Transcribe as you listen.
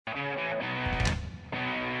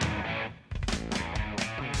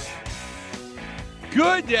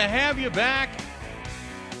Good to have you back,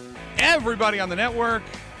 everybody on the network.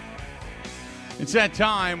 It's that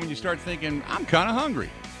time when you start thinking, I'm kind of hungry.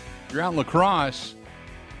 You're out in La Crosse,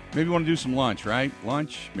 maybe you want to do some lunch, right?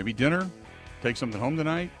 Lunch, maybe dinner, take something home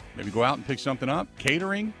tonight, maybe go out and pick something up.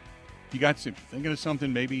 Catering, you got some, thinking of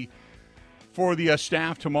something maybe for the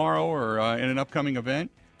staff tomorrow or in an upcoming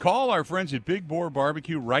event. Call our friends at Big Boar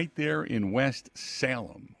Barbecue right there in West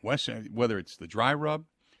Salem. Whether it's the dry rub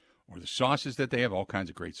or the sauces that they have, all kinds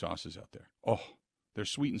of great sauces out there. Oh, their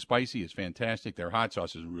sweet and spicy is fantastic. Their hot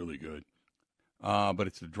sauce is really good. But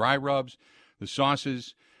it's the dry rubs, the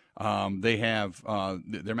sauces. They have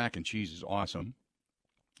their mac and cheese is awesome.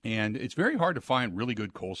 And it's very hard to find really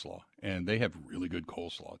good coleslaw. And they have really good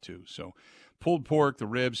coleslaw, too. So pulled pork, the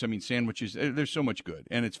ribs, sandwiches, there's so much good.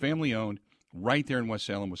 And it's family-owned right there in West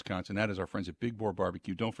Salem, Wisconsin. That is our friends at Big Boar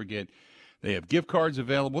Barbecue. Don't forget, they have gift cards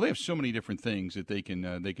available. They have so many different things that they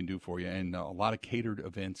can do for you, and a lot of catered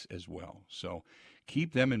events as well. So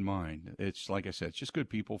keep them in mind. It's, like I said, it's just good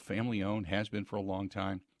people, family-owned, has been for a long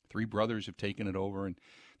time. 3 brothers have taken it over, and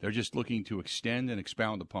they're just looking to extend and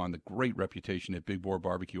expound upon the great reputation that Big Boar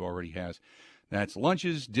Barbecue already has. That's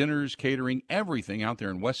lunches, dinners, catering, everything out there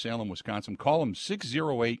in West Salem, Wisconsin. Call them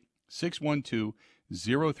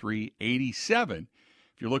 608-612-0387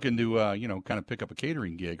 if you're looking to, kind of pick up a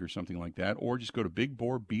catering gig or something like that, or just go to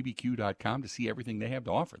bigboarbbq.com to see everything they have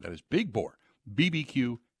to offer. That is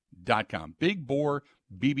bigboarbbq.com.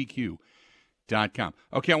 Bigboarbbq.com.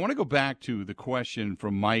 Okay, I want to go back to the question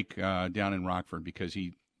from Mike down in Rockford because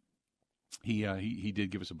he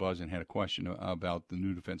did give us a buzz and had a question about the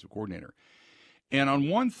new defensive coordinator. And on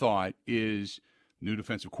one thought is new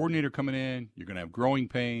defensive coordinator coming in, you're going to have growing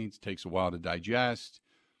pains, takes a while to digest.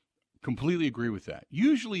 Completely agree with that.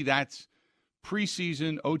 Usually that's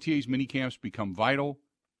preseason, OTAs, minicamps become vital.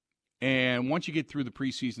 And once you get through the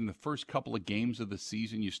preseason, the first couple of games of the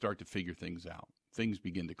season, you start to figure things out. Things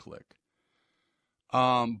begin to click.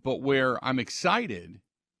 But where I'm excited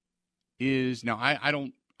is now I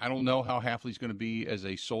don't know how Hafley's going to be as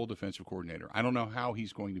a sole defensive coordinator. I don't know how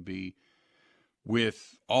he's going to be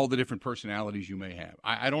with all the different personalities you may have.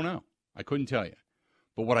 I don't know. I couldn't tell you.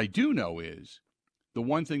 But what I do know is the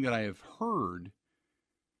one thing that I have heard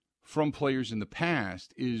from players in the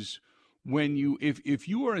past is when if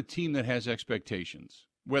you are a team that has expectations,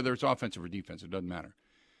 whether it's offensive or defensive, it doesn't matter,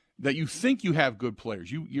 that you think you have good players,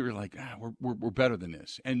 you're like, we're better than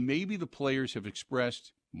this. And maybe the players have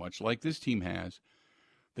expressed, much like this team has,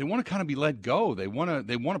 they want to kind of be let go. They want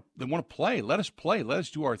to play. Let us play. Let us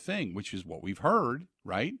do our thing, which is what we've heard,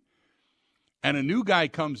 right? And a new guy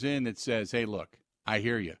comes in that says, hey, look, I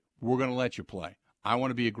hear you. We're going to let you play. I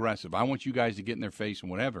want to be aggressive. I want you guys to get in their face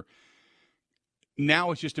and whatever.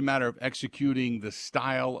 Now it's just a matter of executing the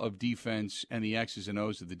style of defense and the X's and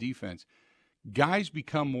O's of the defense. Guys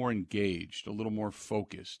become more engaged, a little more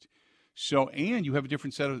focused. So, and you have a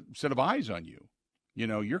different set of eyes on you.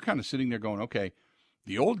 You're kind of sitting there going, okay,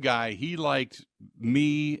 the old guy, he liked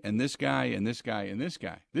me and this guy and this guy and this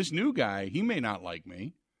guy. This new guy, he may not like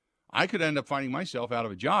me. I could end up finding myself out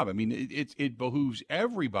of a job. It behooves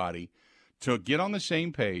everybody to get on the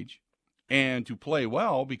same page and to play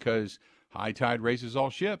well because high tide raises all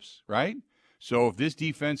ships, right? So if this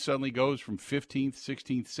defense suddenly goes from 15th,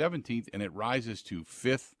 16th, 17th, and it rises to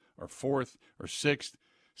 5th or 4th or 6th,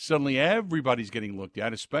 suddenly everybody's getting looked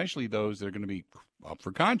at, especially those that are going to be up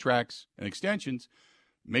for contracts and extensions.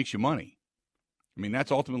 Makes you money.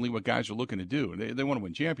 That's ultimately what guys are looking to do. They want to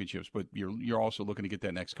win championships, but you're also looking to get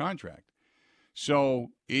that next contract. So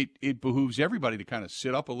it behooves everybody to kind of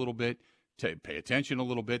sit up a little bit, to pay attention a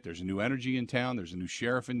little bit. There's a new energy in town. There's a new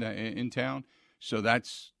sheriff in town. So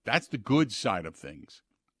that's the good side of things.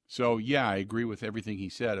 So, yeah, I agree with everything he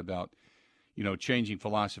said about, changing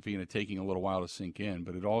philosophy and it taking a little while to sink in,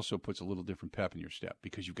 but it also puts a little different pep in your step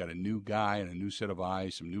because you've got a new guy and a new set of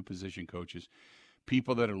eyes, some new position coaches,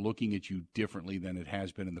 people that are looking at you differently than it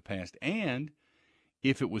has been in the past. And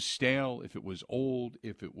if it was stale, if it was old,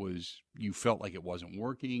 if it was you felt like it wasn't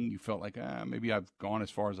working, you felt like, maybe I've gone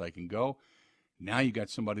as far as I can go, now you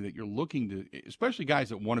got somebody that you're looking to, especially guys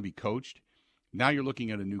that want to be coached. Now you're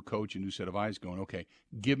looking at a new coach, a new set of eyes going, okay,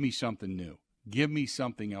 give me something new. Give me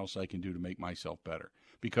something else I can do to make myself better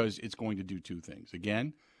because it's going to do 2 things.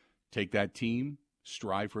 Again, take that team,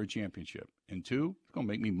 strive for a championship. And 2, it's going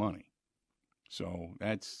to make me money. So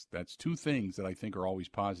that's 2 things that I think are always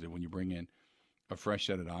positive when you bring in a fresh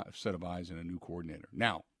set of eyes and a new coordinator.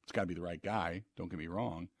 Now, it's got to be the right guy. Don't get me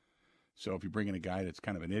wrong. So if you bring in a guy that's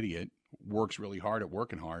kind of an idiot, works really hard at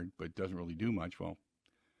working hard, but doesn't really do much, well,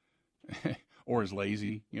 or is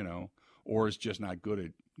lazy, or is just not good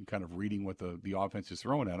at kind of reading what the offense is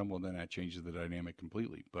throwing at him, well, then that changes the dynamic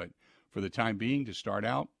completely. But for the time being, to start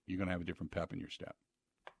out, you're going to have a different pep in your step.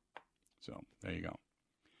 So there you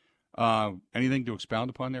go. Anything to expound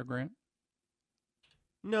upon there, Grant?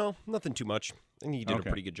 No, nothing too much. I think you did a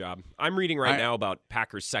pretty good job. I'm reading right now about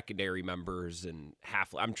Packers secondary members and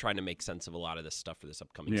I'm trying to make sense of a lot of this stuff for this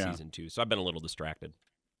upcoming season too. So I've been a little distracted.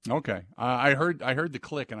 Okay, I heard the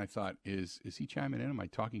click and I thought, is he chiming in? Am I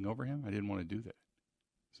talking over him? I didn't want to do that.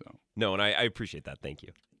 So no, and I appreciate that. Thank you.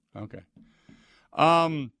 Okay.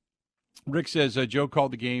 Rick says Joe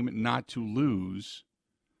called the game not to lose,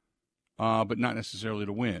 but not necessarily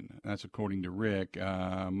to win. That's according to Rick.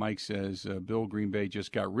 Mike says Bill, Green Bay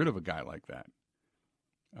just got rid of a guy like that.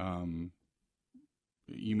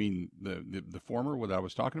 You mean the former, what I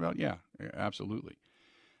was talking about? Yeah, absolutely.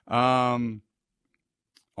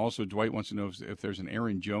 Also, Dwight wants to know if there's an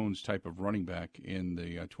Aaron Jones type of running back in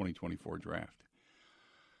the 2024 draft.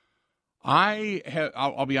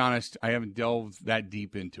 I'll be honest, I haven't delved that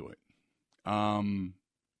deep into it. I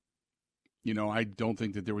don't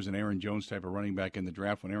think that there was an Aaron Jones type of running back in the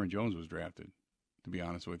draft when Aaron Jones was drafted, to be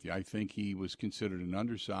honest with you. I think he was considered an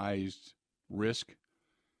undersized risk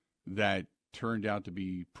that turned out to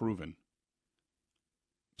be proven.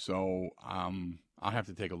 So I'll have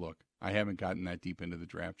to take a look. I haven't gotten that deep into the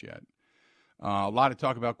draft yet. A lot of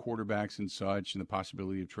talk about quarterbacks and such and the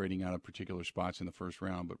possibility of trading out of particular spots in the first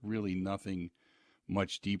round, but really nothing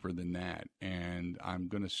much deeper than that. And I'm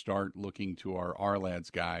going to start looking to our lads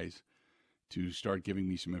guys to start giving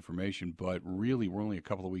me some information. But really, we're only a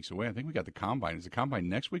couple of weeks away. I think we got the Combine. Is the Combine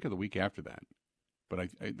next week or the week after that? But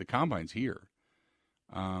the Combine's here.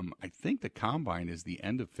 I think the Combine is the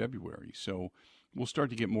end of February. So we'll start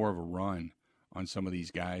to get more of a run on some of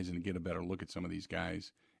these guys and get a better look at some of these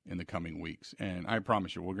guys in the coming weeks. And I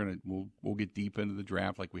promise you, we'll get deep into the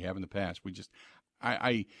draft like we have in the past. We just,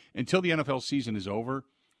 I until the NFL season is over,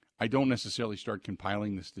 I don't necessarily start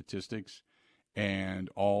compiling the statistics and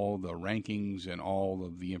all the rankings and all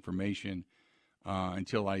of the information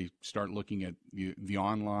until I start looking at the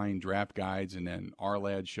online draft guides, and then our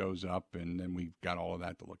lad shows up, and then we've got all of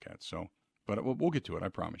that to look at. So, but we'll get to it. I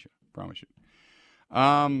promise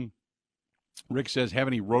you. Rick says, have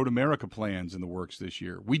any Road America plans in the works this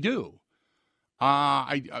year? We do.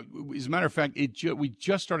 As a matter of fact, we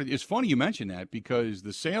just started. It's funny you mention that because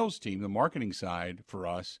the sales team, the marketing side for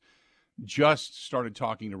us, just started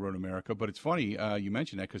talking to Road America. But it's funny you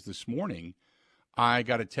mentioned that because this morning I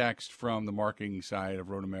got a text from the marketing side of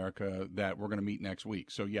Road America that we're going to meet next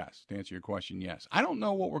week. So yes, to answer your question, yes. I don't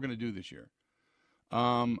know what we're going to do this year.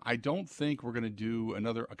 I don't think we're going to do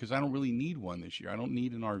another, because I don't really need one this year. I don't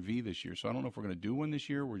need an RV this year, so I don't know if we're going to do one this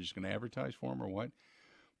year. We're just going to advertise for them or what.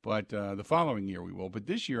 But the following year we will. But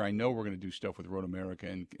this year I know we're going to do stuff with Road America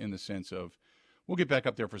in the sense of we'll get back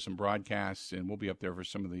up there for some broadcasts, and we'll be up there for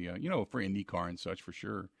some of the, for IndyCar and such for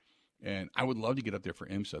sure. And I would love to get up there for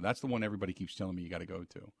IMSA. That's the one everybody keeps telling me you got to go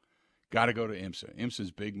to. Got to go to IMSA.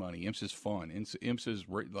 IMSA's big money. IMSA's fun. IMSA's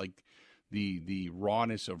like the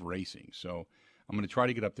rawness of racing. So I'm going to try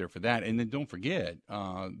to get up there for that. And then don't forget, the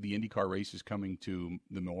IndyCar race is coming to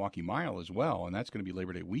the Milwaukee Mile as well, and that's going to be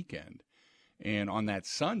Labor Day weekend. And on that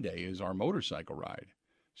Sunday is our motorcycle ride.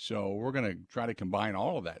 So we're going to try to combine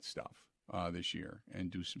all of that stuff this year and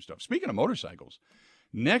do some stuff. Speaking of motorcycles,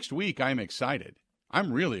 next week I'm excited.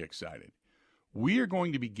 I'm really excited. We are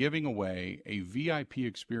going to be giving away a VIP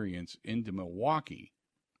experience into Milwaukee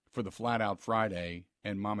for the Flat Out Friday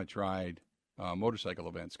and Mama Tried motorcycle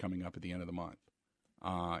events coming up at the end of the month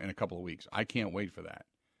in a couple of weeks. I can't wait for that.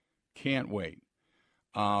 Can't wait.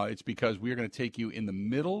 It's because we are going to take you in the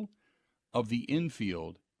middle of the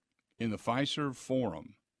infield in the Fiserv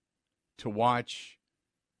Forum to watch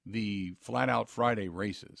the Flat Out Friday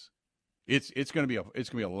races. It's going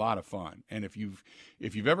to be a lot of fun. And if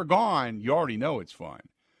you've ever gone, you already know it's fun.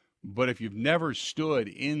 But if you've never stood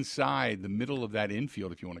inside the middle of that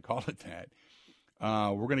infield, if you want to call it that,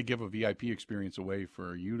 we're going to give a VIP experience away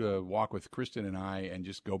for you to walk with Kristen and I and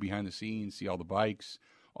just go behind the scenes, see all the bikes,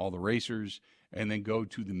 all the racers, and then go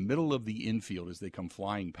to the middle of the infield as they come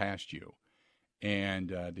flying past you, and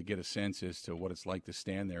to get a sense as to what it's like to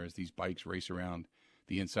stand there as these bikes race around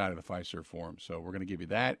the inside of the Fiserv Forum. So we're going to give you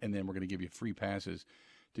that, and then we're going to give you free passes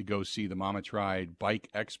to go see the Mama Tried Bike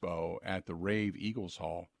Expo at the Rave Eagles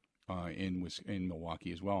Hall in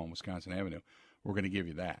Milwaukee as well, on Wisconsin Avenue. We're going to give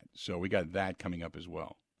you that. So we got that coming up as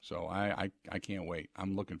well. So I can't wait.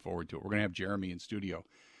 I'm looking forward to it. We're going to have Jeremy in studio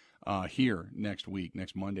here next week,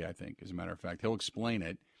 next Monday, I think, as a matter of fact. He'll explain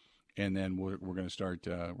it, and then we're going to start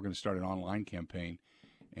an online campaign,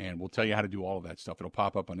 and we'll tell you how to do all of that stuff. It'll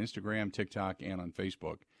pop up on Instagram, TikTok, and on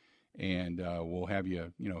Facebook, and we'll have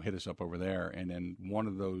you, hit us up over there. And then one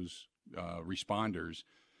of those responders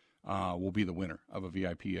will be the winner of a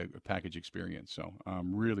VIP package experience. So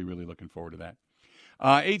I'm really, really looking forward to that.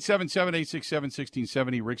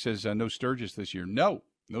 877-867-1670. Rick says no Sturgis this year. No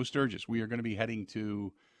Sturgis. We are going to be heading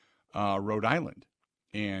to Rhode Island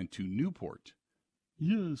and to Newport.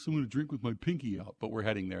 Yes, I'm going to drink with my pinky out, but we're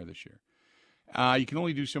heading there this year. You can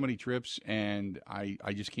only do so many trips, and I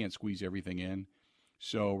just can't squeeze everything in.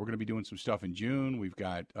 So we're going to be doing some stuff in June. We've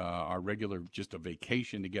got our regular, just a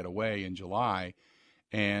vacation to get away in July,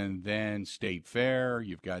 and then State Fair.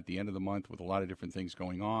 You've got the end of the month with a lot of different things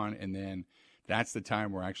going on, and then that's the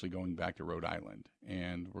time we're actually going back to Rhode Island,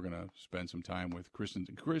 and we're going to spend some time with Kristen.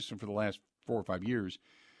 Kristen, for the last 4 or 5 years,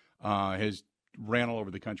 has ran all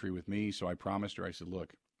over the country with me, so I promised her, I said,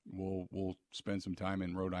 look, we'll spend some time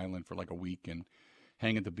in Rhode Island for like a week and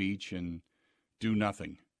hang at the beach and do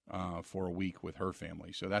nothing for a week with her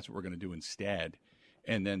family. So that's what we're going to do instead.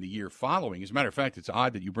 And then the year following, as a matter of fact, it's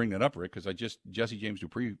odd that you bring that up, Rick, because Jesse James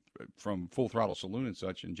Dupree from Full Throttle Saloon and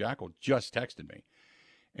such and Jackal just texted me.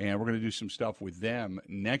 And we're going to do some stuff with them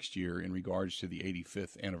next year in regards to the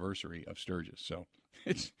 85th anniversary of Sturgis. So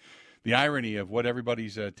it's the irony of what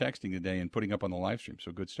everybody's texting today and putting up on the live stream.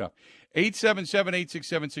 So good stuff.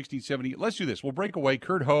 877-867-1670. Let's do this. We'll break away.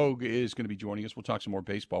 Curt Hogg is going to be joining us. We'll talk some more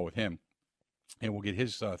baseball with him. And we'll get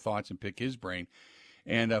his thoughts and pick his brain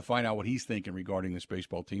and find out what he's thinking regarding this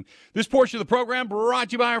baseball team. This portion of the program brought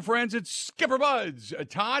to you by our friends at Skipper Buds.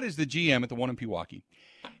 Todd is the GM at the one in Pewaukee.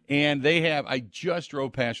 And they have, I just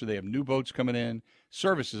drove past, they have new boats coming in.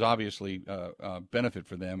 Service is obviously benefit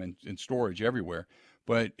for them and storage everywhere.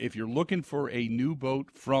 But if you're looking for a new boat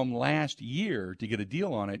from last year to get a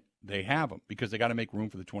deal on it, they have them because they got to make room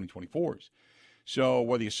for the 2024s. So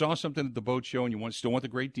whether you saw something at the boat show and you still want the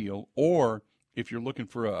great deal, or if you're looking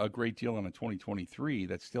for a great deal on a 2023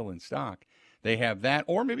 that's still in stock, they have that,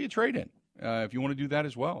 or maybe a trade-in if you want to do that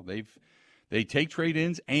as well. They take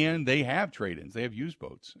trade-ins and they have trade-ins. They have used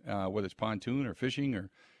boats, whether it's pontoon or fishing or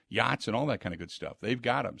yachts and all that kind of good stuff. They've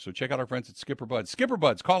got them. So check out our friends at Skipper Buds. Skipper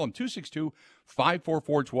Buds, call them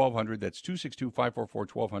 262-544-1200. That's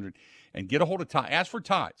 262-544-1200. And get a hold of Todd. Ask for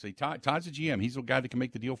Todd. Say, Todd's the GM. He's the guy that can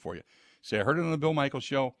make the deal for you. Say, I heard it on the Bill Michaels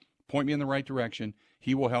show. Point me in the right direction.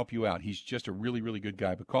 He will help you out. He's just a really, really good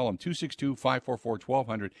guy. But call him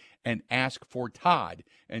 262-544-1200 and ask for Todd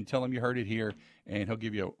and tell him you heard it here. And he'll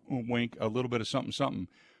give you a wink, a little bit of something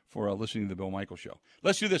for listening to the Bill Michaels show.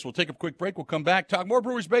 Let's do this. We'll take a quick break. We'll come back, talk more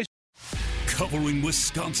Brewers baseball. Covering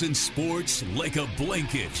Wisconsin sports like a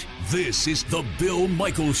blanket. This is the Bill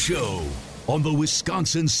Michaels Show on the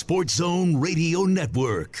Wisconsin Sports Zone Radio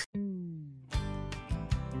Network.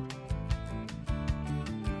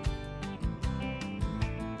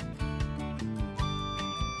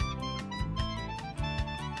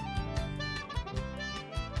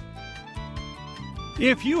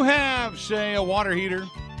 If you have, say, a water heater,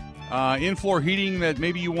 in-floor heating that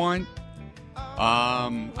maybe you want,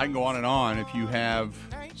 I can go on and on. If you have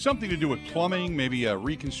something to do with plumbing, maybe a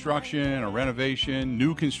reconstruction, a renovation,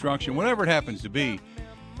 new construction, whatever it happens to be,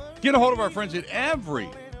 get a hold of our friends at every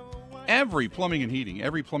plumbing and heating,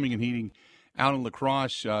 out in La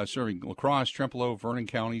Crosse, serving La Crosse, Trempealeau, Vernon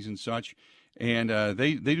counties and such. And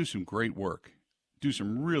they do some great work, do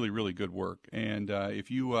some really, really good work. And if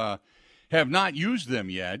you have not used them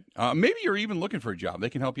yet, maybe you're even looking for a job, they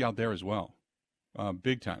can help you out there as well,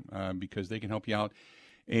 big time, because they can help you out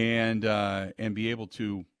and be able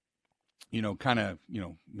to,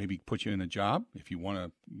 maybe put you in a job. If you want a,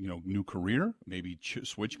 new career, maybe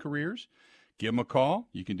switch careers, give them a call.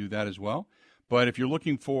 You can do that as well. But if you're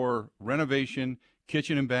looking for renovation,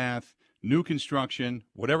 kitchen and bath, new construction,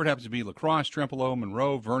 whatever it happens to be, La Crosse, Trempealeau,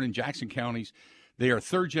 Monroe, Vernon, Jackson counties, they are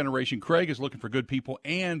third generation. Craig is looking for good people,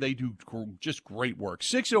 and they do just great work.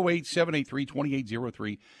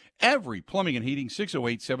 608-783-2803. Every plumbing and heating,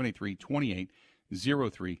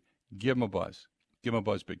 608-783-2803. Give them a buzz. Give them a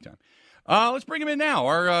buzz big time. Let's bring him in now.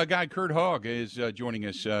 Our guy, Curt Hogg, is joining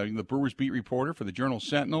us, the Brewers beat reporter for the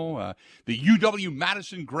Journal-Sentinel, the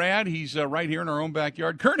UW-Madison grad. He's right here in our own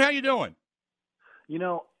backyard. Curt, how you doing?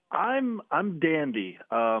 I'm dandy.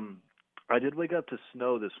 I did wake up to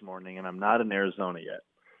snow this morning, and I'm not in Arizona yet.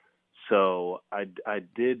 So I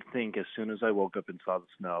did think as soon as I woke up and saw the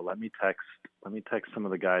snow, let me text some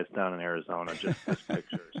of the guys down in Arizona just this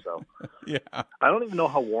picture. So yeah, I don't even know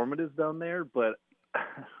how warm it is down there, but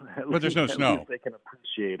there's no snow. At least they can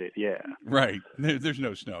appreciate it. Yeah, right. There's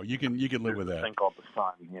no snow. You can live with that. Thank all the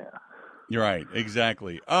sun. Yeah. You're right,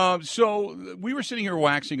 exactly. So we were sitting here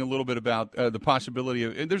waxing a little bit about the possibility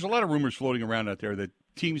of, and there's a lot of rumors floating around out there that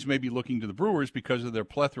teams may be looking to the Brewers because of their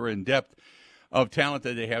plethora and depth of talent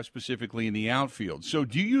that they have specifically in the outfield. So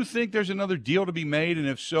do you think there's another deal to be made? And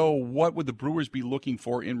if so, what would the Brewers be looking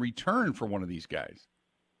for in return for one of these guys?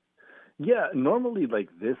 Yeah, normally like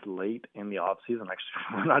this late in the offseason,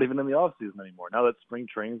 actually we're not even in the offseason anymore. Now that spring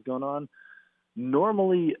training's going on,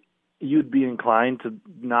 normally you'd be inclined to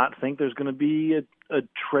not think there's going to be a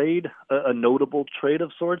trade, a notable trade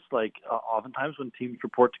of sorts. Like oftentimes when teams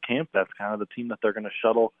report to camp, that's kind of the team that they're going to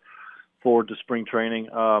shuttle forward to spring training.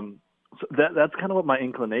 So that's kind of what my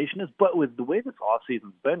inclination is. But with the way this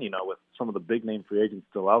offseason's been, with some of the big-name free agents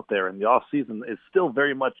still out there, and the offseason is still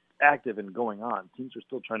very much active and going on, teams are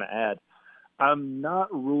still trying to add, I'm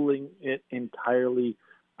not ruling it entirely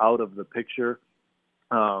out of the picture.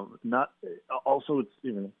 Also,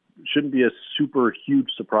 it's shouldn't be a super huge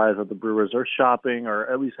surprise that the Brewers are shopping or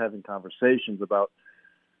at least having conversations about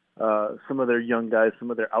some of their young guys,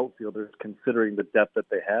 some of their outfielders, considering the depth that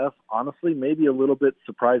they have. Honestly, maybe a little bit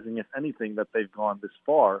surprising, if anything, that they've gone this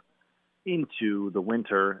far into the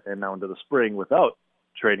winter and now into the spring without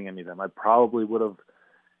trading any of them. I probably would have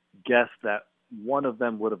guessed that one of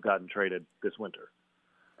them would have gotten traded this winter.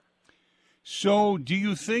 So do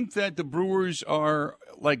you think that the Brewers are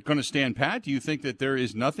going to stand pat? Do you think that there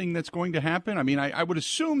is nothing that's going to happen? I mean, I would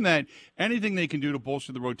assume that anything they can do to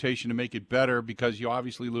bolster the rotation to make it better, because you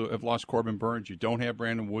obviously have lost Corbin Burns, you don't have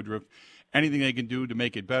Brandon Woodruff. Anything they can do to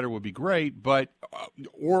make it better would be great. But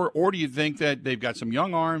or do you think that they've got some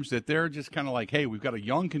young arms that they're just kind of like, hey, we've got a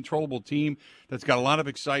young, controllable team that's got a lot of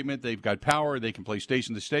excitement. They've got power. They can play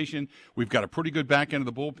station to station. We've got a pretty good back end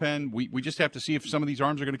of the bullpen. We just have to see if some of these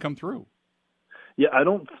arms are going to come through. Yeah, I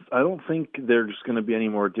don't think there's going to be any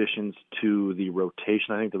more additions to the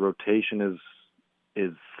rotation. I think the rotation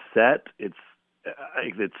is set. It's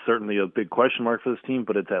certainly a big question mark for this team,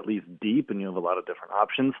 but it's at least deep, and you have a lot of different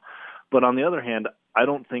options. But on the other hand, I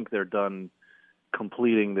don't think they're done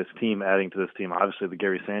completing this team, adding to this team. Obviously, the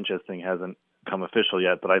Gary Sanchez thing hasn't come official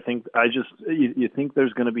yet, but I think you think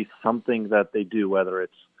there's going to be something that they do, whether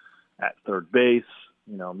it's at third base,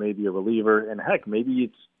 maybe a reliever, and heck, maybe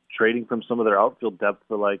it's trading from some of their outfield depth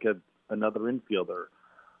for like another infielder.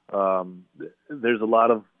 There's a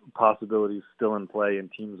lot of possibilities still in play,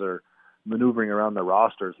 and teams are maneuvering around their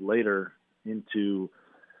rosters later into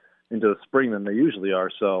the spring than they usually are.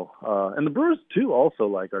 So, and the Brewers too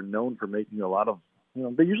also are known for making a lot of,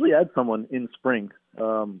 they usually add someone in spring.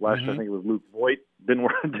 Last year I think it was Luke Voigt.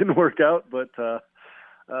 Didn't work out, but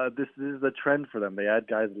this is a trend for them. They add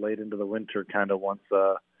guys late into the winter, kind of once.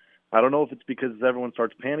 I don't know if it's because everyone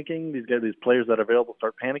starts panicking. These players that are available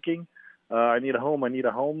start panicking. I need a home,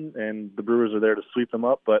 and the Brewers are there to sweep them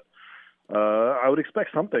up. But I would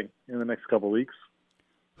expect something in the next couple of weeks.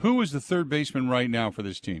 Who is the third baseman right now for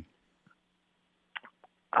this team?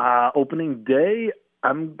 Opening day,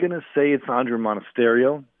 I'm going to say it's Andrew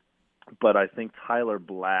Monasterio, but I think Tyler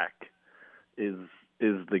Black is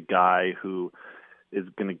the guy who is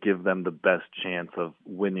going to give them the best chance of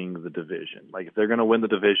winning the division. Like, if they're going to win the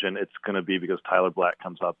division, it's going to be because Tyler Black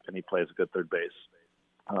comes up and he plays a good third base.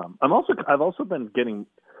 I've also been getting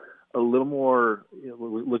a little more,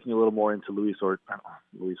 looking a little more into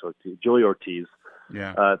Joey Ortiz,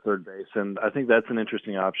 third base, and I think that's an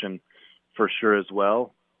interesting option for sure as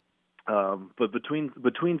well. But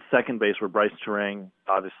between second base, where Bryce Terang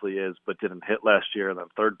obviously is, but didn't hit last year, and then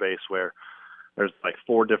third base, where there's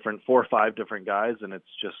four or five different guys, and it's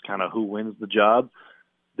just kind of who wins the job.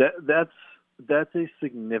 That's a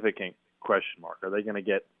significant question mark. Are they going to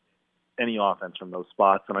get any offense from those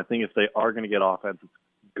spots? And I think if they are going to get offense, it's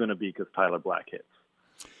going to be because Tyler Black hits.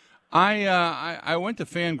 I went to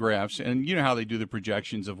Fangraphs, and you know how they do the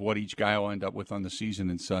projections of what each guy will end up with on the season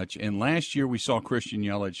and such. And last year we saw Christian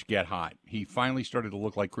Yelich get hot. He finally started to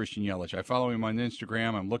look like Christian Yelich. I follow him on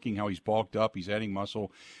Instagram. I'm looking how he's bulked up. He's adding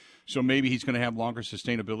muscle. So maybe he's going to have longer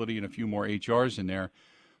sustainability and a few more HRs in there.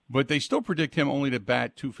 But they still predict him only to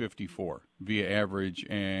bat .254 via average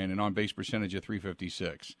and an on-base percentage of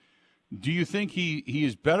 .356. Do you think he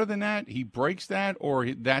is better than that? He breaks that,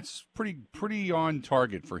 or that's pretty on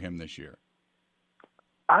target for him this year?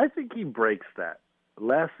 I think he breaks that.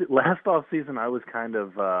 Last off season, I was kind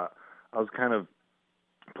of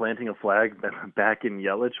planting a flag back in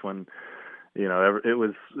Yelich when it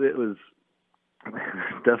was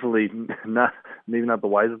definitely not the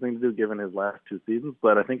wisest thing to do given his last two seasons.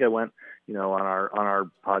 But I think I went on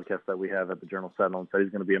our podcast that we have at the Journal Sentinel and said he's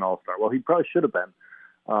going to be an all-star. Well, he probably should have been.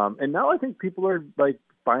 And now I think people are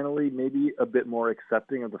finally maybe a bit more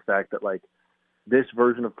accepting of the fact that this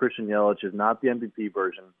version of Christian Yelich is not the MVP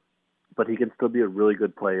version, but he can still be a really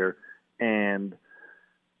good player. And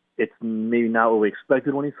it's maybe not what we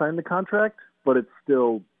expected when he signed the contract, but it's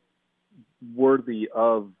still worthy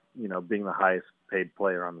of being the highest paid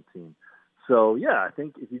player on the team. So, yeah, I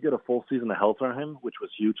think if you get a full season of health on him, which was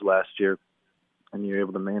huge last year, and you're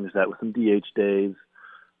able to manage that with some DH days,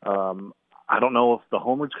 I don't know if the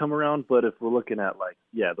homers come around, but if we're looking at,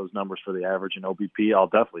 those numbers for the average and OBP, I'll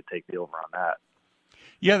definitely take the over on that.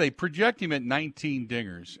 Yeah, they project him at 19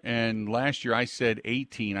 dingers, and last year I said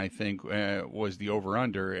 18, I think, was the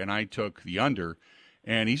over-under, and I took the under,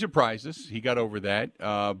 and he surprised us. He got over that,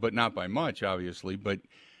 but not by much, obviously, but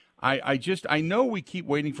I know we keep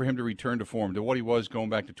waiting for him to return to form, to what he was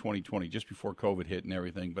going back to 2020, just before COVID hit and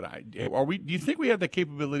everything. But do you think we have the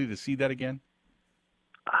capability to see that again?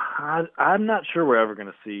 I'm not sure we're ever going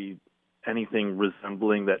to see anything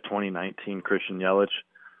resembling that 2019 Christian Yelich.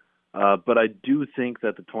 But I do think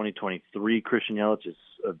that the 2023 Christian Yelich is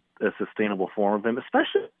a sustainable form of him,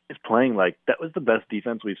 especially if he's playing that was the best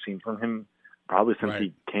defense we've seen from him probably since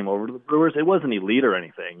he came over to the Brewers. It wasn't elite or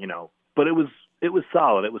anything, but it was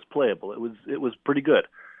solid. It was playable. It was pretty good.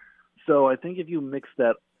 So I think if you mix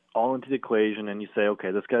that all into the equation and you say,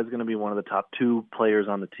 okay, this guy's going to be one of the top 2 players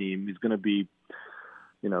on the team. He's going to be,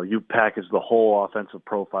 you package the whole offensive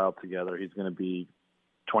profile together. He's going to be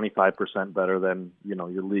 25% better than,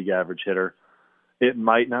 your league average hitter. It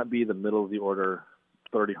might not be the middle of the order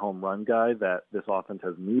 30 home run guy that this offense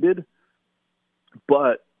has needed,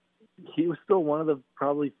 but he was still one of the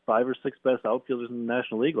probably 5 or 6 best outfielders in the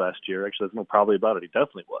National League last year. Actually, there's no probably about it. He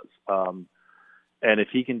definitely was. And if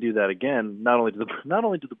he can do that again, not only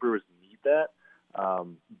do the Brewers need that,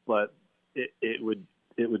 but it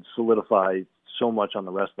would solidify so much on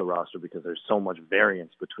the rest of the roster because there's so much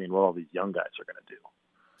variance between what all these young guys are going to do.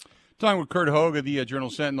 Talking with Curt Hogg of the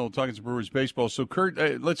Journal-Sentinel, talking some Brewers baseball. So, Curt,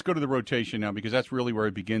 let's go to the rotation now because that's really where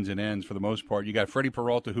it begins and ends for the most part. You got Freddie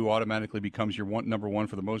Peralta, who automatically becomes your number one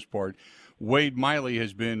for the most part. Wade Miley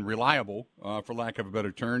has been reliable, for lack of a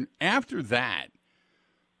better term. After that,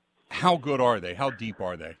 how good are they? How deep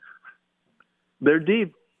are they? They're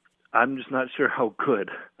deep. I'm just not sure how good.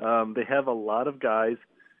 They have a lot of guys,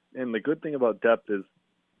 and the good thing about depth is,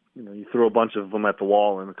 you throw a bunch of them at the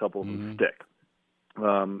wall and a couple of them stick.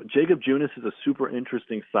 Jacob Junis is a super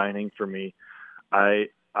interesting signing for me.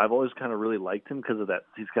 I've always kind of really liked him because of that.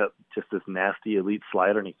 He's got just this nasty elite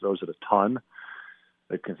slider and he throws it a ton.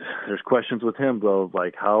 There's questions with him though,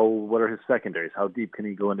 what are his secondaries? How deep can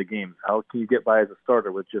he go into games? How can you get by as a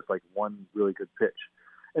starter with just one really good pitch?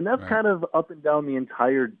 And that's kind of up and down the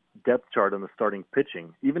entire depth chart on the starting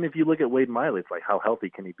pitching. Even if you look at Wade Miley, it's how healthy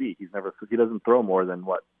can he be? He doesn't throw more than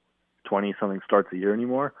 20 something starts a year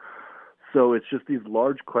anymore. So it's just these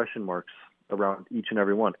large question marks around each and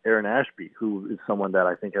every one. Aaron Ashby, who is someone that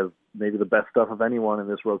I think has maybe the best stuff of anyone in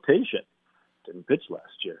this rotation, didn't pitch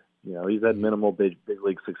last year. He's had minimal big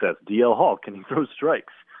league success. DL Hall, can he throw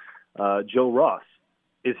strikes? Joe Ross,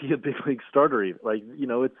 is he a big league starter?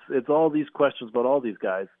 It's all these questions about all these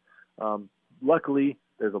guys. Luckily,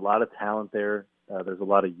 there's a lot of talent there. There's a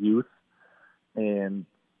lot of youth, and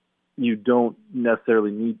you don't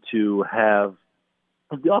necessarily need to have.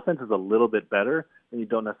 If the offense is a little bit better, then you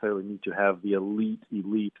don't necessarily need to have the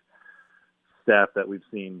elite staff that we've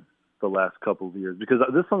seen the last couple of years. Because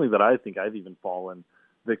this is something that I think I've even fallen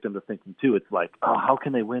victim to thinking too. It's how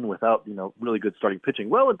can they win without really good starting pitching?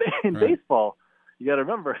 Well, in baseball, you got to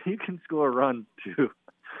remember you can score a run too,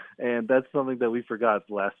 and that's something that we forgot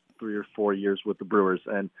the last 3 or 4 years with the Brewers.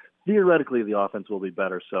 And theoretically, the offense will be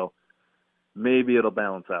better, so maybe it'll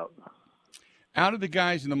balance out. Out of the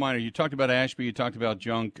guys in the minor, you talked about Ashby, you talked about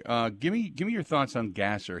Junk. Give me your thoughts on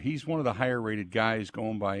Gasser. He's one of the higher-rated guys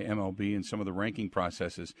going by MLB and some of the ranking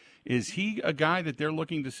processes. Is he a guy that they're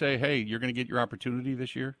looking to say, hey, you're going to get your opportunity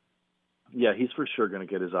this year? Yeah, he's for sure going to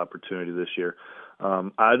get his opportunity this year.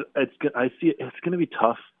 I see it's going to be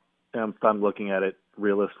tough if I'm looking at it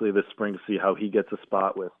realistically this spring to see how he gets a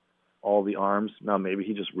spot with all the arms. Now, maybe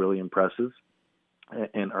he just really impresses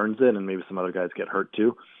and earns it, and maybe some other guys get hurt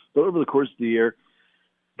too. But over the course of the year,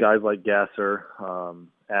 guys like Gasser,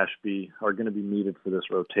 Ashby are going to be needed for this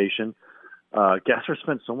rotation. Gasser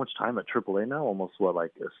spent so much time at AAA now, almost a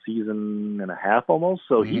season and a half almost.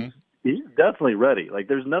 So he's definitely ready.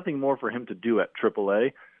 There's nothing more for him to do at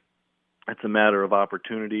AAA. It's a matter of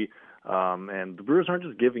opportunity. And the Brewers aren't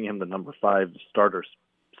just giving him the number 5 starter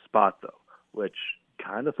spot though, which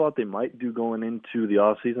kind of thought they might do going into the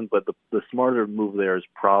offseason, but the smarter move there is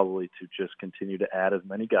probably to just continue to add as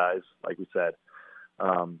many guys, like we said,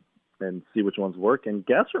 and see which ones work. And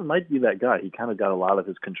Gasser might be that guy. He kind of got a lot of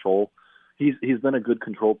his control. He's been a good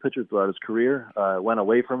control pitcher throughout his career. Went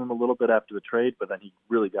away from him a little bit after the trade, but then he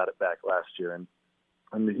really got it back last year.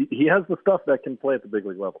 And he has the stuff that can play at the big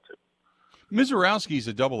league level too. Mizorowski's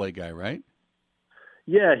a Double-A guy, right?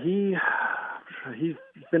 Yeah, he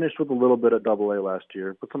finished with a little bit of Double A last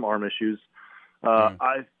year, with some arm issues. Now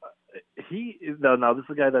this is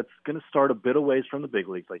a guy that's going to start a bit of ways from the big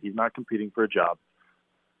leagues. Like, he's not competing for a job,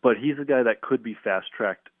 but he's a guy that could be fast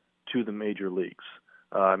tracked to the major leagues.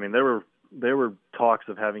 I mean, there were talks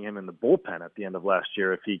of having him in the bullpen at the end of last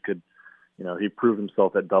year if he could, he proved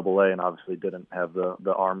himself at Double A and obviously didn't have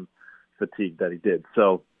the arm fatigue that he did.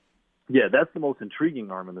 So, yeah, that's the most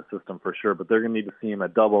intriguing arm in the system for sure. But they're going to need to see him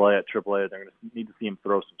at Double A, at Triple A. They're going to need to see him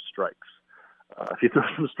throw some strikes. If he throws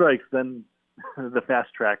some strikes, then the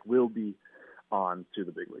fast track will be on to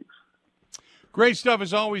the big leagues. Great stuff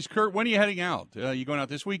as always, Curt. When are you heading out? You going out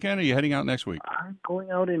this weekend, or are you heading out next week? I'm going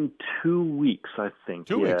out in 2 weeks, I think.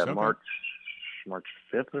 2 weeks, okay. March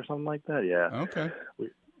 5th or something like that. Yeah. Okay.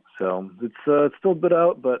 So it's still a bit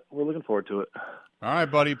out, but we're looking forward to it. All right,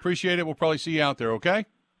 buddy. Appreciate it. We'll probably see you out there. Okay.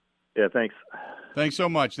 Yeah. Thanks. Thanks so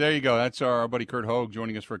much. There you go. That's our buddy Curt Hogg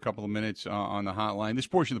joining us for a couple of minutes on the hotline. This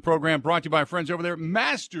portion of the program brought to you by our friends over there at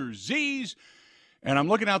Master Z's. And I'm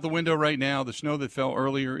looking out the window right now. The snow that fell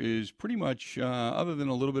earlier is pretty much, other than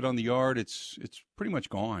a little bit on the yard, it's pretty much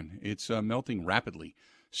gone. It's melting rapidly.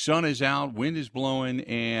 Sun is out, wind is blowing,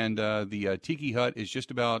 and the tiki hut is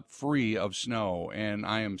just about free of snow. And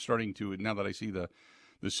I am starting to, now that I see the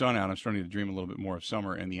sun out, I'm starting to dream a little bit more of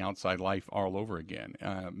summer and the outside life all over again.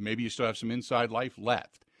 Maybe you still have some inside life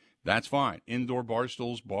left. That's fine. Indoor bar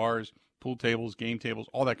stools, bars, pool tables, game tables,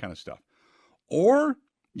 all that kind of stuff. Or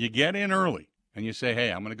you get in early. And you say,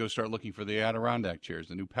 hey, I'm going to go start looking for the Adirondack chairs,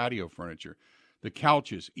 the new patio furniture, the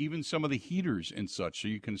couches, even some of the heaters and such, so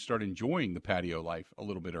you can start enjoying the patio life a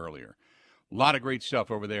little bit earlier. A lot of great stuff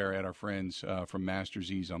over there at our friends from Master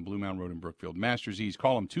Z's on Blue Mountain Road in Brookfield. Master Z's,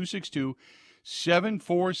 call them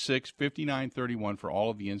 262-746-5931 for all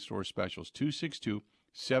of the in-store specials.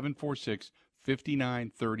 262-746-5931.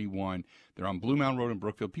 5931. They're on Blue Mountain Road in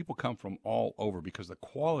Brookfield. People come from all over because the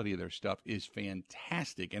quality of their stuff is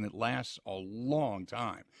fantastic, and it lasts a long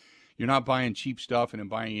time. You're not buying cheap stuff and then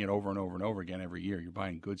buying it over and over and over again every year. You're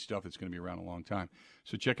buying good stuff that's going to be around a long time.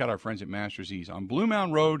 So check out our friends at Master Z's on Blue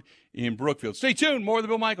Mountain Road in Brookfield. Stay tuned. More of the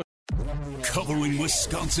Bill Michaels. Covering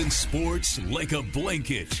Wisconsin sports like a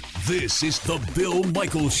blanket. This is the Bill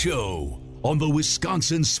Michaels Show on the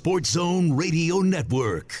Wisconsin Sports Zone Radio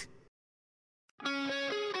Network.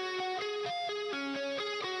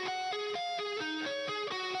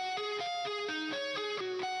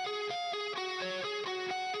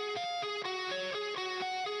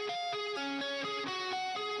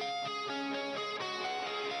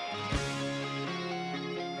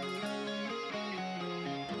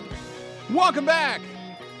 Welcome back.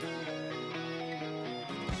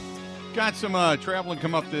 Got some traveling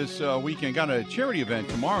come up this weekend. Got a charity event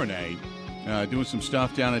tomorrow night. Doing some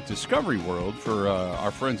stuff down at Discovery World for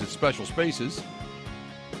our friends at Special Spaces.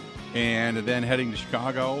 And then heading to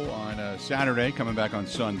Chicago on Saturday, coming back on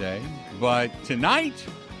Sunday. But tonight,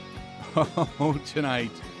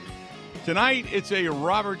 tonight it's a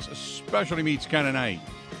Robert's Specialty Meats kind of night.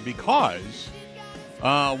 Because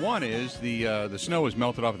one is the snow has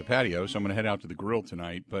melted off the patio, so I'm going to head out to the grill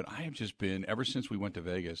tonight. But I have just been, ever since we went to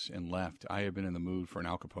Vegas and left, I have been in the mood for an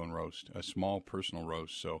Al Capone roast, a small personal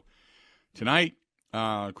roast. So tonight,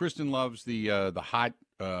 Kristen loves the hot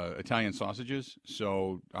Italian sausages,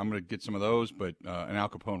 so I'm going to get some of those. But an Al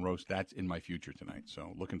Capone roast, that's in my future tonight.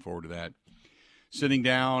 So looking forward to that. Sitting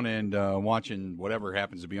down and watching whatever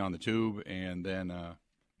happens to be on the tube, and then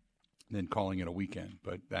calling it a weekend.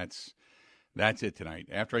 But that's it tonight.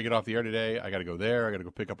 After I get off the air today, I got to go there. I got to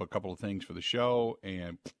go pick up a couple of things for the show,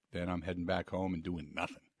 and then I'm heading back home and doing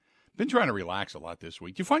nothing. Been trying to relax a lot this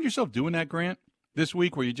week. Do you find yourself doing that, Grant, this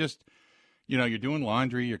week, where you just, you're doing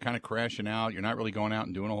laundry, you're kind of crashing out, you're not really going out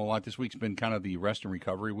and doing a whole lot? This week's been kind of the rest and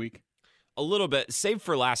recovery week. A little bit, save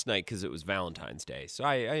for last night because it was Valentine's Day. So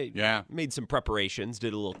I made some preparations,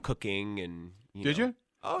 did a little cooking, and Did you?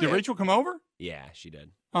 Oh, did Rachel come over? Yeah, she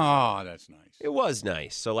did. Oh, that's nice. It was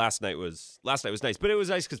nice. So last night was nice, but it was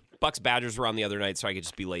nice because Bucks Badgers were on the other night, so I could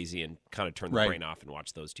just be lazy and kind of turn the brain off and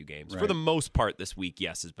watch those two games. Right. For the most part, this week,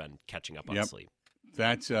 yes, has been catching up on sleep.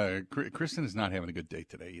 That's Kristen is not having a good day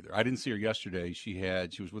today either. I didn't see her yesterday. She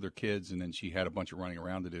was with her kids, and then she had a bunch of running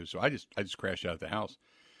around to do. So I just crashed out of the house.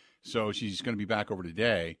 So she's going to be back over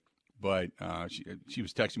today, but she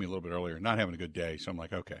was texting me a little bit earlier, not having a good day. So I'm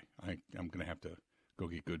like, okay, I'm going to have to go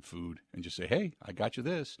get good food and just say, hey, I got you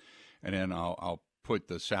this. And then I'll put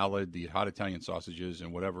the salad, the hot Italian sausages,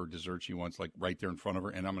 and whatever dessert she wants, like right there in front of her,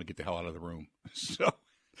 and I'm going to get the hell out of the room. So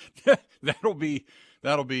that'll be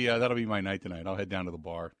my night tonight. I'll head down to the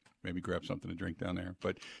bar maybe grab something to drink down there.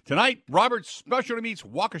 But tonight, Robert's Specialty Meats,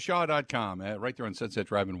 Waukesha.com, right there on Sunset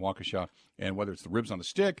Drive in Waukesha. And whether it's the ribs on the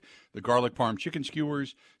stick, the garlic parm chicken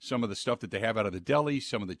skewers, some of the stuff that they have out of the deli,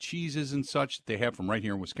 some of the cheeses and such that they have from right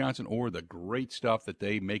here in Wisconsin, or the great stuff that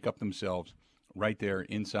they make up themselves right there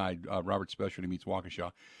inside Robert's Specialty Meats,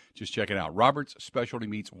 Waukesha. Just check it out. Robert's Specialty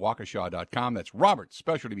Meats, Waukesha.com. That's Robert's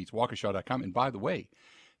Specialty Meats, Waukesha.com. And by the way,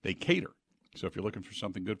 they cater. So if you're looking for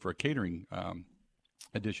something good for a catering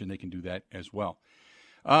edition, they can do that as well.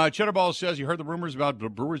 Cheddar Ball says, you heard the rumors about the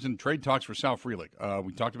Brewers and trade talks for Sal Frelick.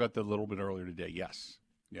 We talked about that a little bit earlier today. Yes.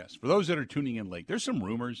 For those that are tuning in late, there's some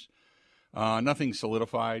rumors. Nothing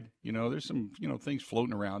solidified. There's some, things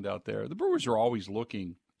floating around out there. The Brewers are always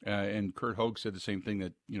looking, and Curt Hogg said the same thing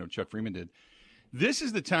that, Chuck Freeman did. This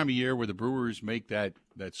is the time of year where the Brewers make that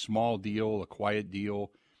small deal, a quiet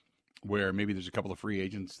deal, where maybe there's a couple of free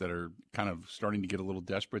agents that are kind of starting to get a little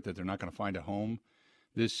desperate that they're not going to find a home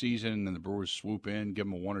this season, and the Brewers swoop in, give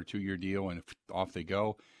them a 1 or 2 year deal, and off they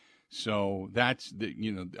go. So that's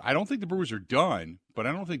I don't think the Brewers are done, but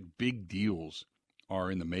I don't think big deals are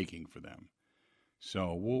in the making for them.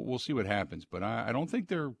 So we'll see what happens, but I don't think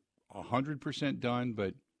they're 100% done,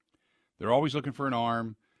 but they're always looking for an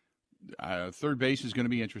arm. Third base is going to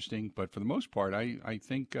be interesting, but for the most part, I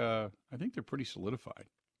think they're pretty solidified.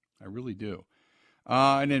 I really do.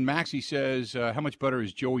 And then Maxie says, how much better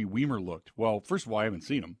has Joey Wiemer looked? Well, first of all, I haven't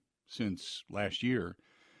seen him since last year,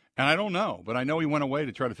 and I don't know, but I know he went away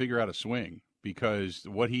to try to figure out a swing, because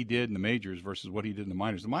what he did in the majors versus what he did in the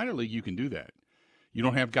minors. The minor league, you can do that. You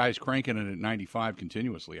don't have guys cranking it at 95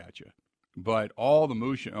 continuously at you. But all the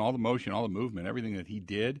motion, all the movement, everything that he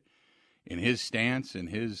did in his stance and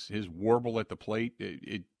his warble at the plate,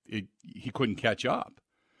 he couldn't catch up.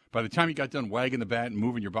 By the time you got done wagging the bat and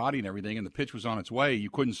moving your body and everything, and the pitch was on its way, you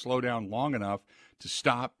couldn't slow down long enough to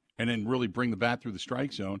stop and then really bring the bat through the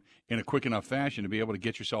strike zone in a quick enough fashion to be able to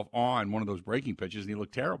get yourself on one of those breaking pitches, and he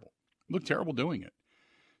looked terrible. Looked terrible doing it.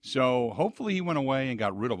 So hopefully he went away and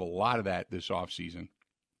got rid of a lot of that this offseason,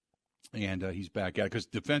 and he's back at it, because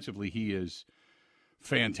defensively he is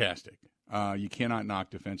fantastic. You cannot knock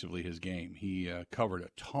defensively his game. He covered a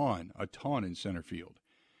ton in center field.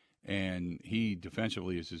 And he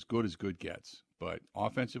defensively is as good gets, but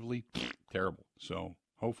offensively, terrible. So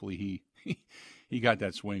hopefully he got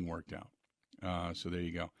that swing worked out. So there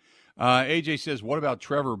you go. AJ says, what about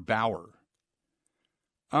Trevor Bauer?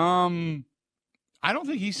 I don't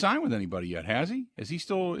think he's signed with anybody yet, has he? Is he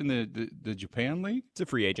still in the Japan League? It's a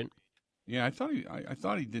free agent. Yeah, I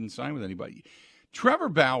thought he didn't sign with anybody. Trevor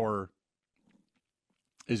Bauer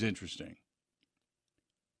is interesting.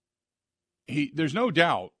 There's no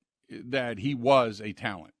doubt that he was a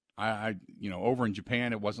talent. Over in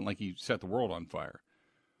Japan, it wasn't like he set the world on fire.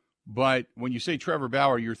 But when you say Trevor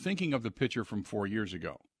Bauer, you're thinking of the pitcher from 4 years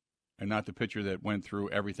ago, and not the pitcher that went through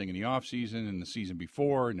everything in the offseason and the season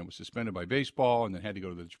before, and it was suspended by baseball and then had to go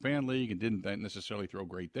to the Japan League and didn't necessarily throw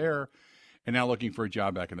great there, and now looking for a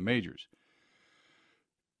job back in the majors.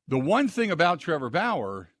 The one thing about Trevor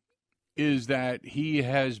Bauer is that he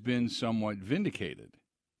has been somewhat vindicated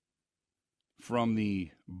from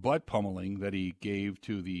the butt pummeling that he gave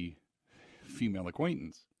to the female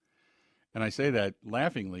acquaintance. And I say that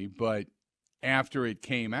laughingly, but after it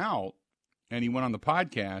came out and he went on the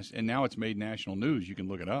podcast, and now it's made national news, you can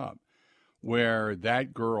look it up, where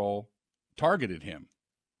that girl targeted him,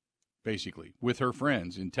 basically, with her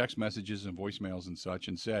friends in text messages and voicemails and such,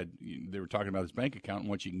 and said, they were talking about his bank account and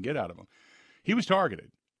what you can get out of him. He was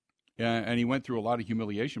targeted, and he went through a lot of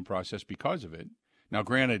humiliation process because of it. Now,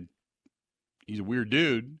 granted, he's a weird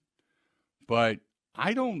dude, but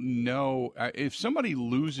I don't know. If somebody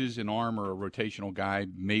loses an arm or a rotational guy,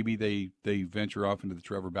 maybe they venture off into the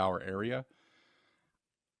Trevor Bauer area.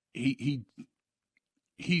 He's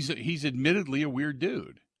admittedly a weird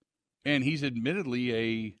dude, and he's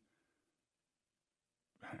admittedly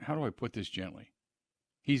how do I put this gently?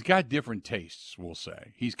 He's got different tastes, we'll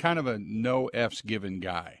say. He's kind of a no F's given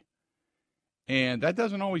guy. And that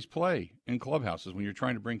doesn't always play in clubhouses when you're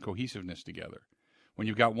trying to bring cohesiveness together. When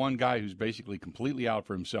you've got one guy who's basically completely out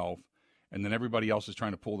for himself, and then everybody else is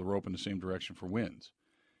trying to pull the rope in the same direction for wins.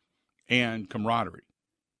 And camaraderie.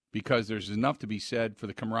 Because there's enough to be said for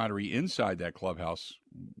the camaraderie inside that clubhouse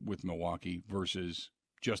with Milwaukee versus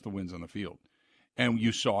just the wins on the field. And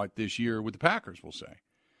you saw it this year with the Packers, we'll say.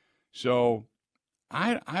 So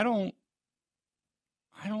I don't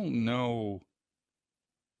know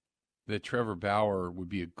that Trevor Bauer would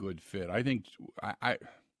be a good fit. I think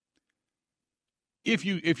if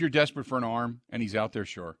you're desperate for an arm and he's out there,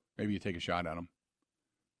 sure, maybe you take a shot at him.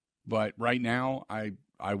 But right now, I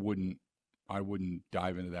wouldn't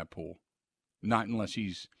dive into that pool, not unless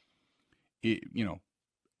he's it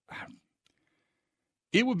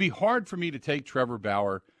would be hard for me to take Trevor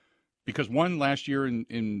Bauer because one last year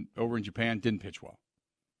over in Japan didn't pitch well.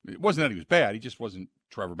 It wasn't that he was bad. He just wasn't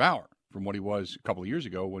Trevor Bauer from what he was a couple of years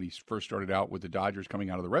ago when he first started out with the Dodgers coming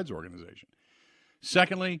out of the Reds organization.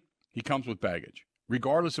 Secondly, he comes with baggage.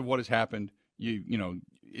 Regardless of what has happened,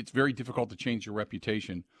 it's very difficult to change your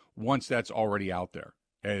reputation once that's already out there,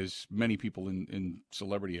 as many people in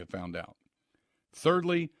celebrity have found out.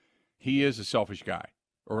 Thirdly, he is a selfish guy,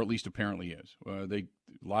 or at least apparently is. A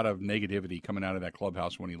lot of negativity coming out of that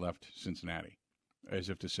clubhouse when he left Cincinnati, as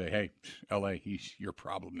if to say, hey, L.A., he's your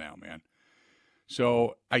problem now, man.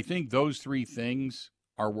 So I think those three things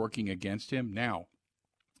are working against him. Now,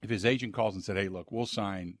 if his agent calls and said, hey, look, we'll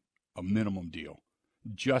sign a minimum deal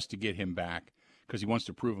just to get him back because he wants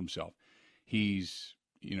to prove himself. He's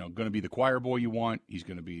going to be the choir boy you want. He's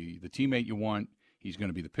going to be the teammate you want. He's going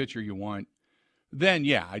to be the pitcher you want. Then,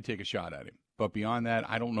 yeah, I'd take a shot at him. But beyond that,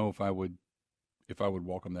 I don't know if I would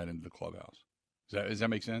welcome that into the clubhouse. Does that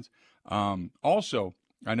make sense? Also,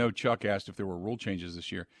 I know Chuck asked if there were rule changes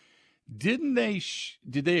this year. Did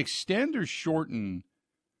they extend or shorten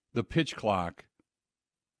the pitch clock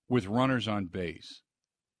with runners on base?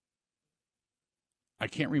 I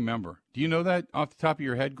can't remember. Do you know that off the top of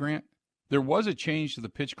your head, Grant? There was a change to the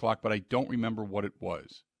pitch clock, but I don't remember what it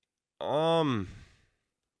was.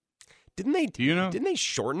 Didn't they? Do you know? Didn't they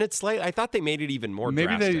shorten it slightly? I thought they made it even more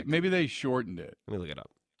drastic. Maybe they shortened it. Let me look it up.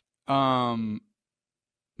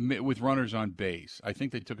 With runners on base, I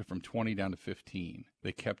think they took it from 20 down to 15.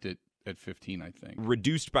 They kept it at 15, I think.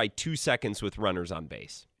 Reduced by 2 seconds with runners on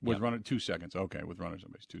base. 2 seconds. Okay, with runners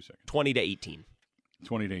on base, 2 seconds. 20 to 18.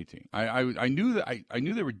 20 to 18. I knew that I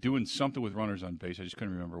knew they were doing something with runners on base. I just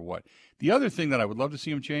couldn't remember what. The other thing that I would love to see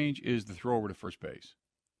them change is the throw over to first base,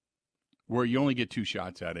 where you only get 2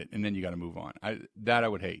 shots at it and then you got to move on. I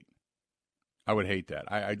would hate. I would hate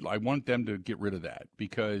that. I want them to get rid of that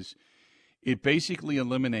because it basically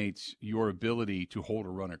eliminates your ability to hold a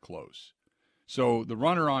runner close. So the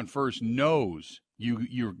runner on first knows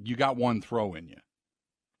you got one throw in you.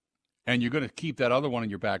 And you're going to keep that other one in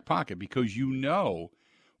your back pocket because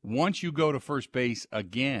once you go to first base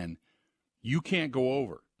again, you can't go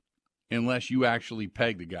over unless you actually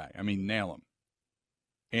peg the guy. I mean, nail him.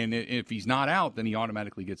 And if he's not out, then he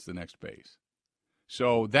automatically gets the next base.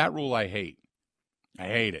 So that rule I hate. I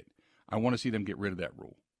hate it. I want to see them get rid of that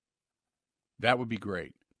rule. That would be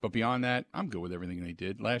great. But beyond that, I'm good with everything they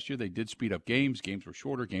did. Last year, they did speed up games. Games were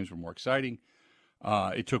shorter. Games were more exciting.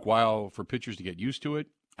 It took a while for pitchers to get used to it.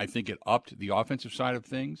 I think it upped the offensive side of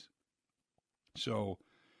things. So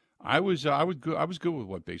I was good with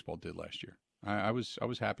what baseball did last year. I was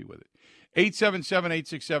happy with it.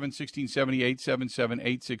 877-867-1670,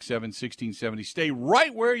 877-867-1670. Stay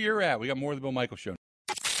right where you're at. We got more of the Bill Michaels Show.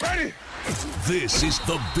 Ready? This is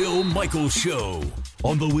the Bill Michaels Show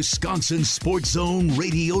on the Wisconsin Sports Zone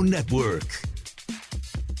Radio Network.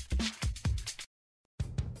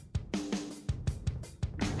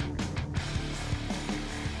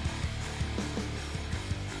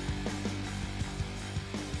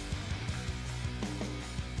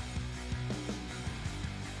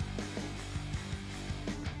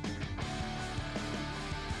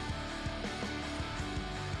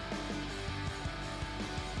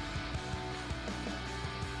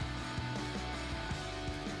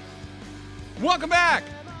 Welcome back.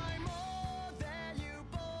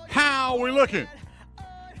 How are we looking?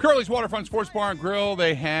 Curly's Waterfront Sports Bar and Grill.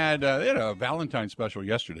 They had a Valentine's special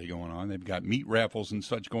yesterday going on. They've got meat raffles and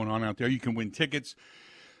such going on out there. You can win tickets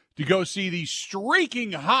to go see the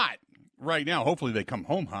streaking hot right now. Hopefully they come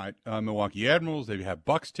home hot. Milwaukee Admirals. They have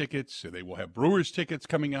Bucks tickets. They will have Brewers tickets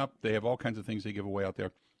coming up. They have all kinds of things they give away out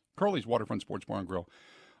there. Curly's Waterfront Sports Bar and Grill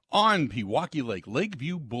on Pewaukee Lake,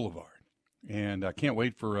 Lakeview Boulevard. And I can't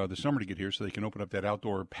wait for the summer to get here so they can open up that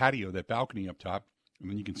outdoor patio, that balcony up top. And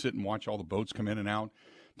then you can sit and watch all the boats come in and out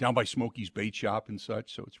down by Smokey's Bait Shop and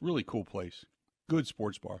such. So it's a really cool place. Good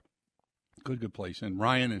sports bar. Good place. And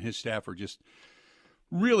Ryan and his staff are just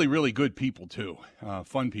really, really good people, too.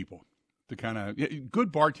 Fun people. The kind of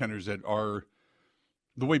good bartenders that are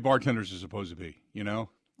the way bartenders are supposed to be,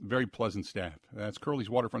 Very pleasant staff. That's Curly's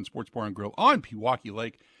Waterfront Sports Bar and Grill on Pewaukee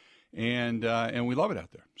Lake. And we love it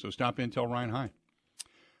out there. So stop in and tell Ryan hi.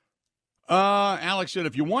 Alex said,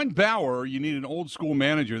 if you want Bauer, you need an old-school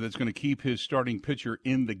manager that's going to keep his starting pitcher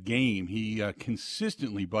in the game. He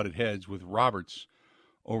consistently butted heads with Roberts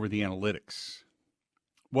over the analytics.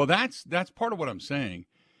 Well, that's part of what I'm saying,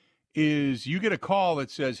 is you get a call that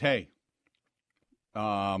says, hey,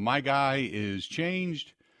 my guy is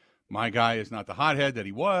changed. My guy is not the hothead that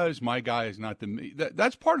he was. My guy is not the –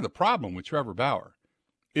 that's part of the problem with Trevor Bauer.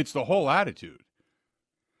 It's the whole attitude.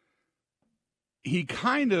 He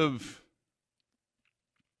kind of,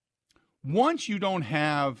 once you don't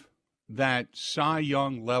have that Cy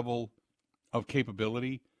Young level of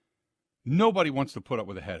capability, nobody wants to put up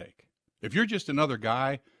with a headache. If you're just another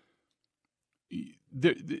guy,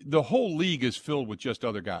 the whole league is filled with just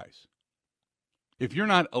other guys. If you're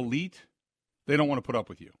not elite, they don't want to put up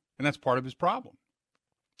with you. And that's part of his problem.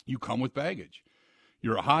 You come with baggage.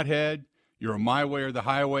 You're a hothead. You're a my way or the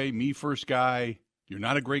highway, me first guy. You're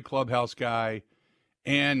not a great clubhouse guy.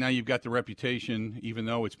 And now you've got the reputation, even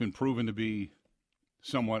though it's been proven to be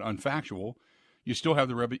somewhat unfactual, you still have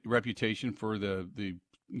the reputation for the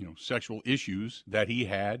sexual issues that he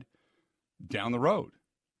had down the road.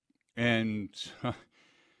 And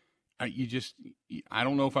I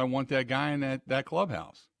don't know if I want that guy in that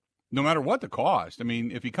clubhouse, no matter what the cost. I mean,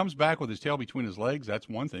 if he comes back with his tail between his legs, that's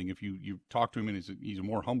one thing. If you talk to him and he's a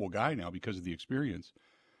more humble guy now because of the experience.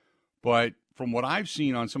 But from what I've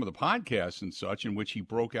seen on some of the podcasts and such, in which he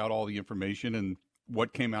broke out all the information and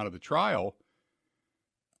what came out of the trial,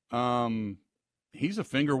 he's a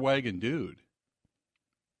finger-wagging dude.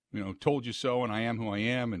 Told you so, and I am who I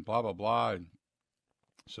am, and blah, blah, blah. And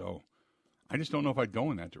so I just don't know if I'd go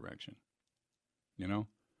in that direction.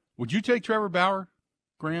 Would you take Trevor Bauer,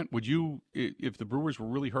 Grant? Would you, if the Brewers were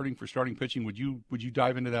really hurting for starting pitching, would you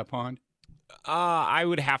dive into that pond? I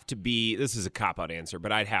would have to be, this is a cop-out answer,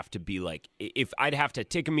 but I'd have to be like, if I'd have to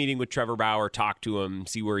take a meeting with Trevor Bauer, talk to him,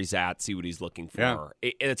 see where he's at, see what he's looking for.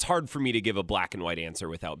 Yeah. It's hard for me to give a black and white answer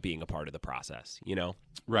without being a part of the process,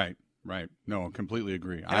 Right. No, completely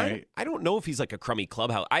agree. I don't know if he's like a crummy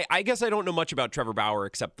clubhouse. I guess I don't know much about Trevor Bauer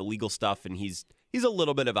except the legal stuff, and he's a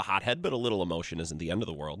little bit of a hothead, but a little emotion isn't the end of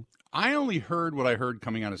the world. I only heard what I heard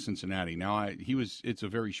coming out of Cincinnati. Now, it's a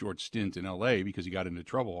very short stint in L.A. because he got into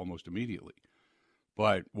trouble almost immediately.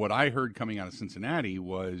 But what I heard coming out of Cincinnati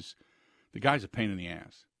was the guy's a pain in the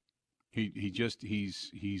ass.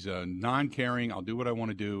 He's a non-caring, I'll do what I want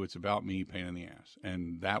to do, it's about me, pain in the ass.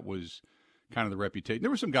 And that was kind of the reputation.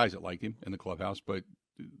 There were some guys that liked him in the clubhouse, but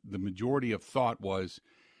the majority of thought was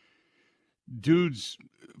dude's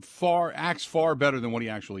acts far better than what he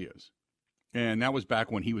actually is. And that was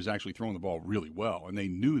back when he was actually throwing the ball really well, and they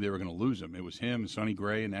knew they were going to lose him. It was him, Sonny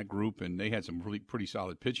Gray, and that group, and they had some really pretty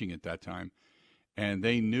solid pitching at that time. And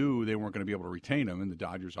they knew they weren't going to be able to retain him, and the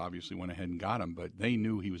Dodgers obviously went ahead and got him, but they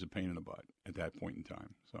knew he was a pain in the butt at that point in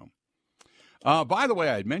time. So, by the way,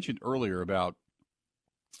 I had mentioned earlier about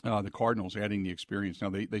the Cardinals adding the experience. Now,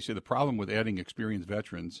 they say the problem with adding experienced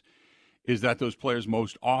veterans is that those players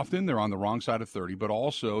most often, they're on the wrong side of 30, but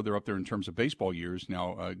also they're up there in terms of baseball years.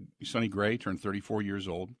 Now, Sonny Gray turned 34 years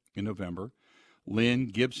old in November. Lynn,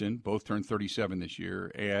 Gibson, both turned 37 this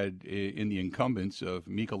year. Add in the incumbents of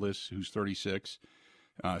Mikolas, who's 36,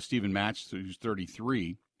 Steven Matz, who's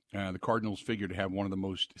 33. The Cardinals figure to have one of the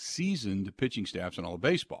most seasoned pitching staffs in all of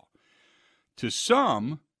baseball. To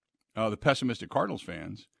some, the pessimistic Cardinals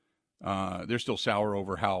fans, they're still sour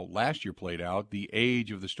over how last year played out. The age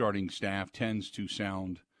of the starting staff tends to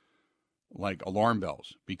sound like alarm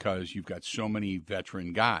bells because you've got so many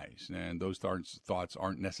veteran guys, and those thoughts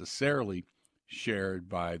aren't necessarily shared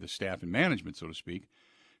by the staff and management, so to speak,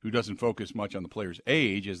 who doesn't focus much on the player's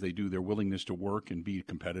age as they do their willingness to work and be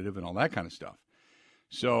competitive and all that kind of stuff.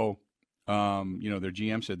 So, their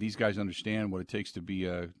GM said these guys understand what it takes to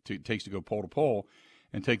go pole to pole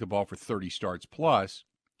and take the ball for 30 starts plus,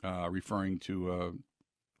 referring to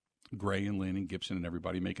Gray and Lynn and Gibson and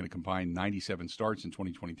everybody making a combined 97 starts in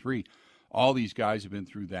 2023. All these guys have been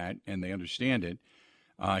through that, and they understand it.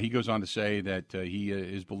 He goes on to say that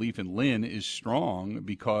his belief in Lynn is strong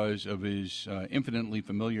because of his infinitely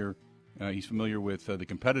familiar. He's familiar with the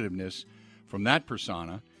competitiveness from that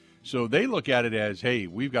persona. So they look at it as, hey,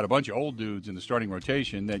 we've got a bunch of old dudes in the starting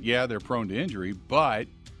rotation that, yeah, they're prone to injury, but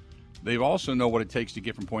they also know what it takes to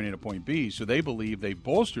get from point A to point B. So they believe they've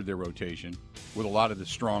bolstered their rotation with a lot of the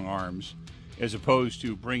strong arms as opposed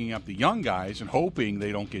to bringing up the young guys and hoping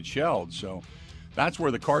they don't get shelled. So that's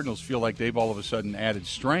where the Cardinals feel like they've all of a sudden added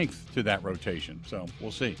strength to that rotation. So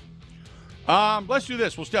we'll see. Let's do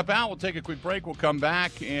this. We'll step out. We'll take a quick break. We'll come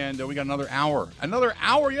back, and we got another hour. Another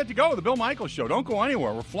hour yet to go with the Bill Michaels Show. Don't go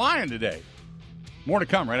anywhere. We're flying today. More to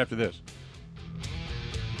come right after this.